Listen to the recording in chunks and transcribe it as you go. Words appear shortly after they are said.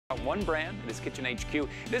One brand, it is Kitchen HQ.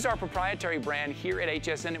 It is our proprietary brand here at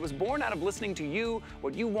HSN. It was born out of listening to you,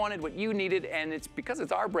 what you wanted, what you needed, and it's because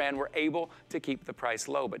it's our brand, we're able to keep the price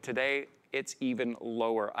low. But today, it's even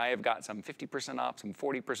lower. I have got some 50% off, some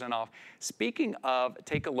 40% off. Speaking of,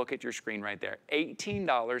 take a look at your screen right there.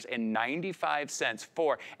 $18.95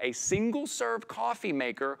 for a single serve coffee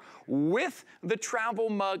maker with the travel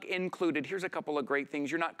mug included. Here's a couple of great things.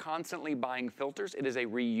 You're not constantly buying filters. It is a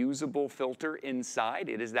reusable filter inside.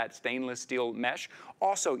 It is that stainless steel mesh.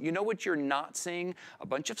 Also, you know what you're not seeing? A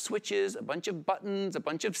bunch of switches, a bunch of buttons, a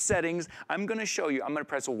bunch of settings. I'm gonna show you. I'm gonna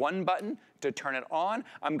press one button to turn it on.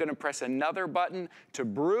 I'm gonna press another button to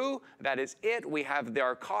brew. That is it. We have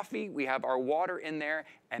our coffee, we have our water in there,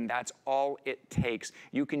 and that's all it takes.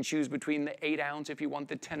 You can choose between the 8 ounce if you want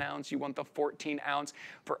the 10 ounce, you want the 14 ounce.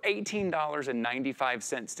 For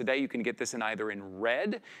 $18.95 today, you can get this in either in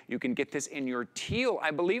red, you can get this in your teal. I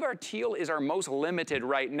believe our teal is our most limited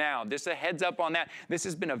right now. Just a heads up on that. This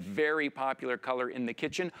has been a very popular color in the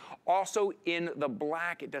kitchen. Also in the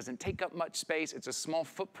black, it doesn't take up much space. It's a small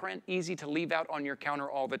footprint, easy to leave out on your counter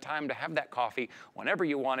all the time to have that coffee whenever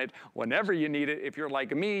you want it, whenever you need it. If you're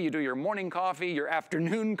like me, you do your morning coffee, your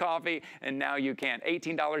afternoon coffee, and now you can.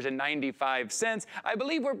 $18.95. I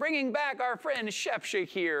believe we're bringing back our friend Chef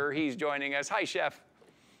Shahir. He's joining us. Hi, Chef.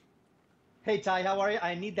 Hey, Ty, how are you?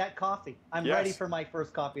 I need that coffee. I'm ready for my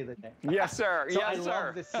first coffee of the day. Yes, sir. So I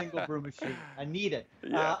love this single brew machine. I need it.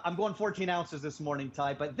 Yeah. I'm going 14 ounces this morning,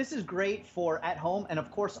 Ty, but this is great for at home and, of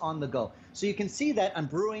course, on the go. So you can see that I'm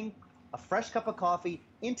brewing a fresh cup of coffee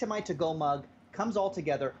into my to-go mug, comes all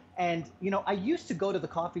together. And, you know, I used to go to the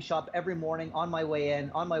coffee shop every morning on my way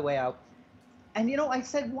in, on my way out. And, you know, I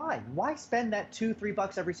said, why? Why spend that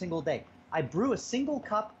 $2-3 every single day? I brew a single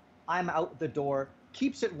cup, I'm out the door,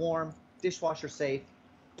 keeps it warm, dishwasher safe,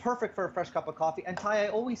 perfect for a fresh cup of coffee. And Ty, I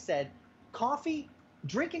always said, coffee,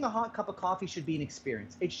 drinking a hot cup of coffee should be an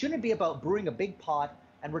experience. It shouldn't be about brewing a big pot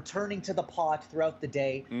and returning to the pot throughout the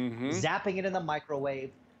day, zapping it in the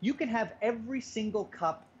microwave. You can have every single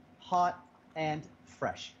cup hot and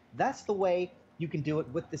fresh. That's the way you can do it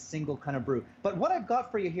with this single kind of brew. But what I've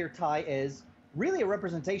got for you here, Ty, is really a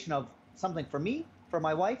representation of something for me, for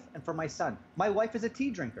my wife, and for my son. My wife is a tea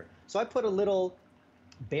drinker, so I put a little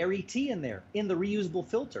berry tea in there in the reusable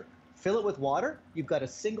filter. Fill it with water. You've got a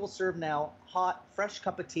single serve now, hot, fresh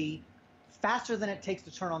cup of tea, faster than it takes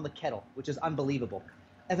to turn on the kettle, which is unbelievable.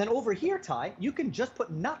 And then over here, Ty, you can just put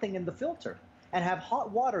nothing in the filter and have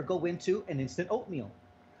hot water go into an instant oatmeal.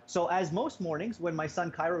 So as most mornings when my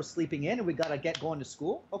son Cairo's sleeping in and we gotta get going to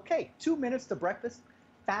school, okay, 2 minutes to breakfast,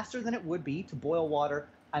 faster than it would be to boil water,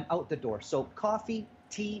 I'm out the door. So coffee,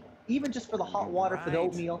 tea, even just for the hot water for the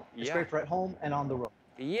oatmeal, it's great for at home and on the road.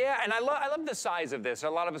 Yeah, and I love the size of this. A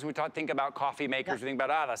lot of us, we think about coffee makers, we think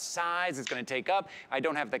about, the size it's gonna take up. I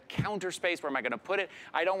don't have the counter space, where am I gonna put it?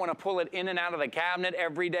 I don't wanna pull it in and out of the cabinet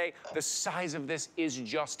every day. The size of this is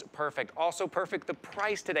just perfect. Also perfect, the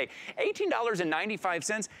price today,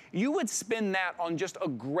 $18.95. You would spend that on just a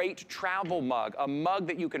great travel mug, a mug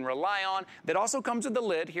that you can rely on, that also comes with the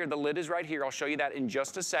lid. Here, the lid is right here. I'll show you that in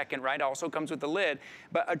just a second, right? Also comes with the lid.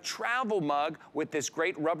 But a travel mug with this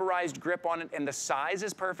great rubberized grip on it, and the size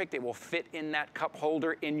is perfect. It will fit in that cup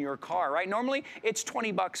holder in your car, right? Normally, it's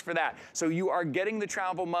 20 bucks for that. So you are getting the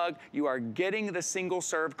travel mug, you are getting the single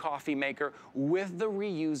serve coffee maker with the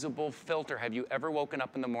reusable filter. Have you ever woken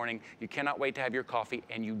up in the morning, you cannot wait to have your coffee,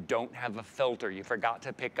 and you don't have a filter? You forgot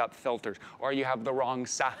to pick up filters, or you have the wrong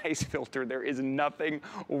size filter. There is nothing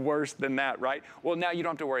worse than that, right? Well, now you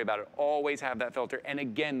don't have to worry about it. Always have that filter. And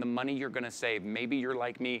again, the money you're gonna save, maybe you're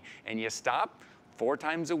like me and you stop 4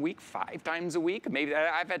 times a week, 5 times a week. Maybe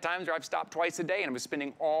I've had times where I've stopped twice a day and I was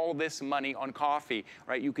spending all this money on coffee,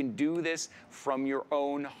 right? You can do this from your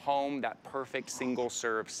own home, that perfect single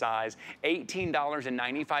serve size.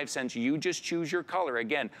 $18.95, you just choose your color.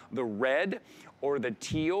 Again, the red or the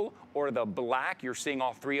teal or the black. You're seeing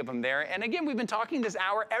all 3 of them there. And again, we've been talking this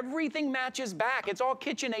hour, everything matches back. It's all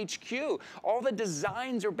Kitchen HQ. All the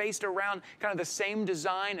designs are based around kind of the same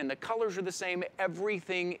design, and the colors are the same.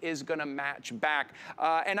 Everything is gonna match back.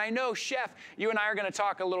 And I know, Chef, you and I are gonna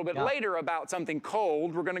talk a little bit later about something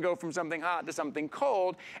cold. We're gonna go from something hot to something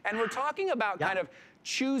cold. And we're talking about kind of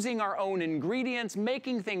choosing our own ingredients,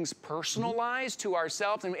 making things personalized to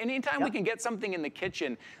ourselves. And anytime we can get something in the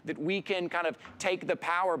kitchen that we can kind of take the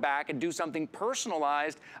power back and do something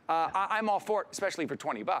personalized, I'm all for it, especially for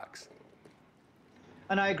 20 bucks.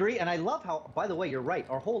 And I agree, and I love how, by the way, you're right,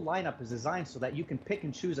 our whole lineup is designed so that you can pick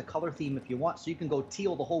and choose a color theme if you want, so you can go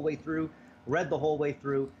teal the whole way through, red the whole way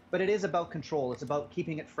through, but it is about control. It's about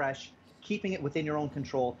keeping it fresh, keeping it within your own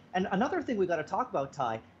control. And another thing we got to talk about,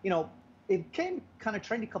 Ty, you know, it came kind of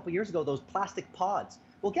trendy a couple years ago, those plastic pods.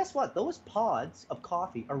 Well, guess what? Those pods of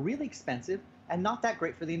coffee are really expensive and not that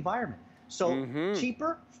great for the environment. So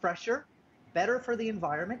cheaper, fresher, better for the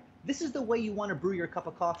environment. This is the way you want to brew your cup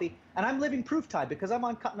of coffee. And I'm living proof, Ty, because I'm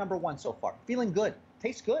on cup number 1 so far. Feeling good.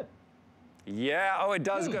 Tastes good. Yeah, oh, it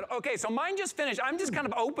does good. Okay, so mine just finished. I'm just kind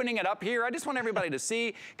of opening it up here. I just want everybody to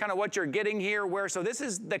see kind of what you're getting here. So this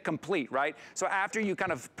is the complete, right? So after you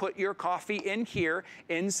kind of put your coffee in here,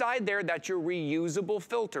 inside there, that's your reusable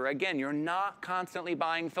filter. Again, you're not constantly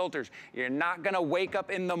buying filters. You're not gonna wake up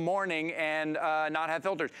in the morning and not have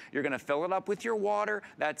filters. You're gonna fill it up with your water.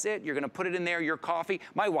 That's it. You're gonna put it in there, your coffee.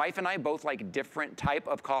 My wife and I both like different type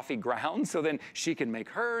of coffee grounds, so then she can make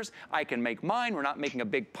hers, I can make mine. We're not making a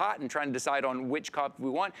big pot and trying to decide on which cup we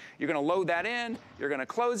want. You're gonna load that in, you're gonna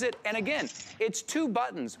close it, and again, it's 2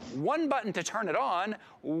 buttons. 1 button to turn it on,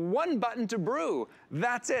 1 button to brew.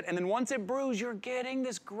 That's it. And then once it brews, you're getting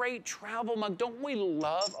this great travel mug. Don't we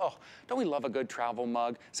love a good travel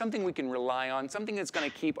mug? Something we can rely on, something that's gonna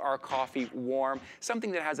keep our coffee warm,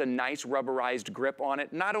 something that has a nice rubberized grip on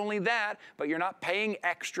it. Not only that, but you're not paying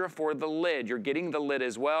extra for the lid. You're getting the lid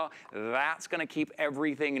as well. That's gonna keep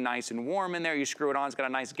everything nice and warm in there. You screw it on, it's got a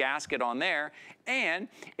nice gasket on there. And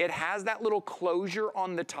it has that little closure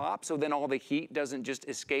on the top, so then all the heat doesn't just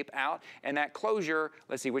escape out. And that closure,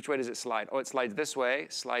 let's see, which way does it slide? Oh, it slides this way,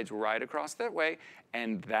 slides right across that way,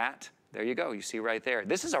 and there you go, you see right there.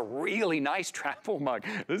 This is a really nice travel mug.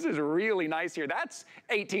 This is really nice here. That's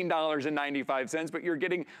 $18.95, but you're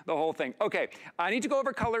getting the whole thing. Okay, I need to go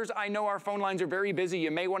over colors. I know our phone lines are very busy.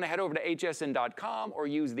 You may want to head over to hsn.com or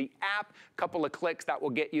use the app. Couple of clicks, that will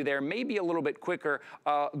get you there, maybe a little bit quicker.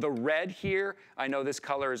 The red here, I know this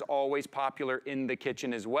color is always popular in the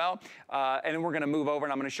kitchen as well. And then we're gonna move over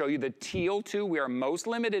and I'm gonna show you the teal too. We are most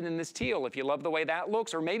limited in this teal. If you love the way that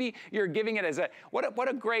looks, or maybe you're giving it as what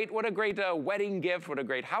a great wedding gift, what a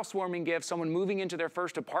great housewarming gift. Someone moving into their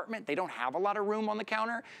first apartment, they don't have a lot of room on the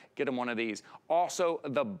counter, get them one of these. Also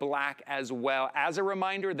the black as well. As a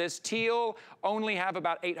reminder, this teal only have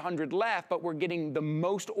about 800 left, but we're getting the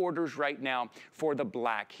most orders right now for the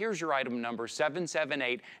black. Here's your item number,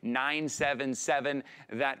 778977,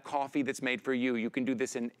 that coffee that's made for you. You can do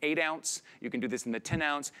this in 8 ounce, you can do this in the 10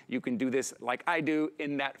 ounce, you can do this like I do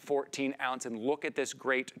in that 14 ounce, and look at this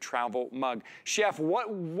great travel mug. Chef, what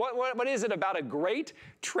is it about a great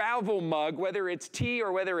travel mug, whether it's tea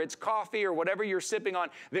or whether it's coffee or whatever you're sipping on,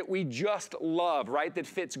 that we just love, right? That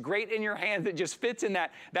fits great in your hand, that just fits in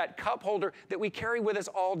that cup holder that we carry with us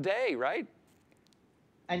all day, right?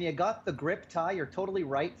 And you got the grip, Ty, you're totally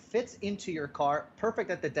right. Fits into your car, perfect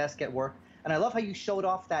at the desk at work. And I love how you showed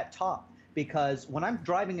off that top, because when I'm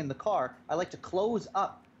driving in the car, I like to close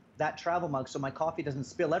up that travel mug so my coffee doesn't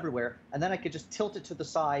spill everywhere, and then I could just tilt it to the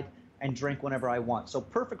side and drink whenever I want. So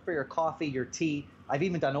perfect for your coffee, your tea. I've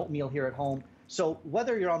even done oatmeal here at home. So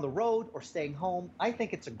whether you're on the road or staying home, I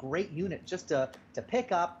think it's a great unit just to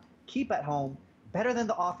pick up, keep at home, better than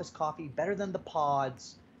the office coffee, better than the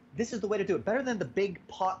pods. This is the way to do it. Better than the big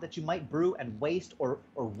pot that you might brew and waste or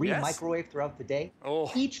re-microwave throughout the day.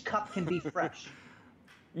 Oh. Each cup can be fresh.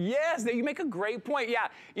 Yes, you make a great point. Yeah,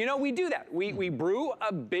 you know, we do that. We brew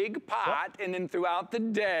a big pot, and then throughout the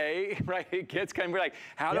day, right, it gets kind of like,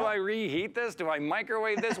 how do I reheat this? Do I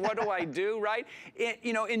microwave this? What do I do, right?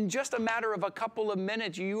 You know, in just a matter of a couple of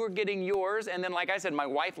minutes, you are getting yours. And then, like I said, my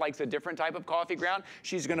wife likes a different type of coffee ground.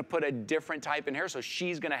 She's going to put a different type in here. So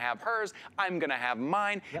she's going to have hers. I'm going to have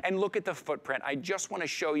mine. And look at the footprint. I just want to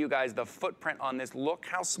show you guys the footprint on this. Look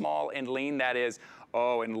how small and lean that is.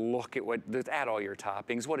 Oh, and look at add all your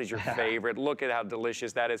toppings. What is your favorite? Look at how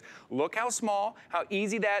delicious that is. Look how small, how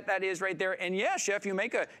easy that is right there. And yeah, Chef, you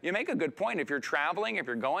make a good point. If you're traveling, if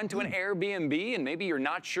you're going to an Airbnb and maybe you're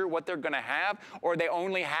not sure what they're gonna have, or they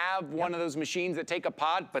only have one of those machines that take a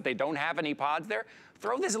pod, but they don't have any pods there,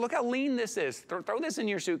 throw this, look how lean this is. Throw this in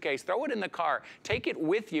your suitcase, throw it in the car, take it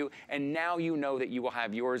with you, and now you know that you will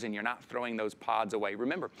have yours and you're not throwing those pods away.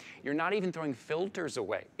 Remember, you're not even throwing filters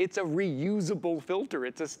away. It's a reusable filter.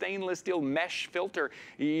 It's a stainless steel mesh filter.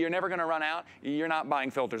 You're never gonna run out. You're not buying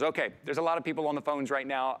filters. Okay, there's a lot of people on the phones right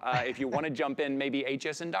now. If you wanna jump in, maybe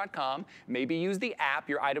hsn.com, maybe use the app.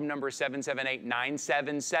 Your item number is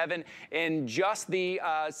 778977. In just the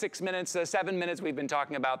 7 minutes we've been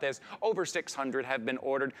talking about this, over 600 have been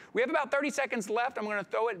ordered. We have about 30 seconds left. I'm going to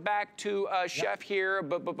throw it back to Chef here,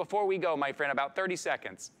 but before we go, my friend, about 30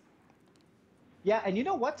 seconds. Yeah, and you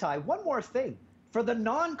know what, Ty? One more thing. For the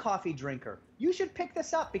non-coffee drinker, you should pick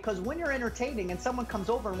this up, because when you're entertaining and someone comes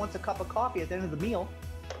over and wants a cup of coffee at the end of the meal,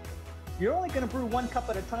 you're only going to brew 1 cup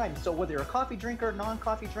at a time. So whether you're a coffee drinker,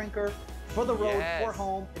 non-coffee drinker, for the road, for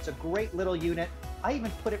home, it's a great little unit. I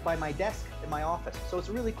even put it by my desk in my office. So it's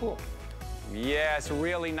really cool. Yes,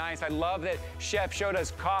 really nice. I love that Chef showed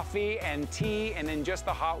us coffee and tea and then just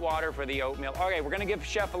the hot water for the oatmeal. Okay, we're gonna give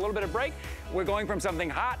Chef a little bit of break. We're going from something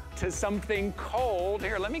hot to something cold.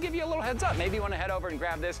 Here, let me give you a little heads up. Maybe you wanna head over and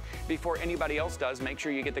grab this before anybody else does. Make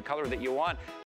sure you get the color that you want.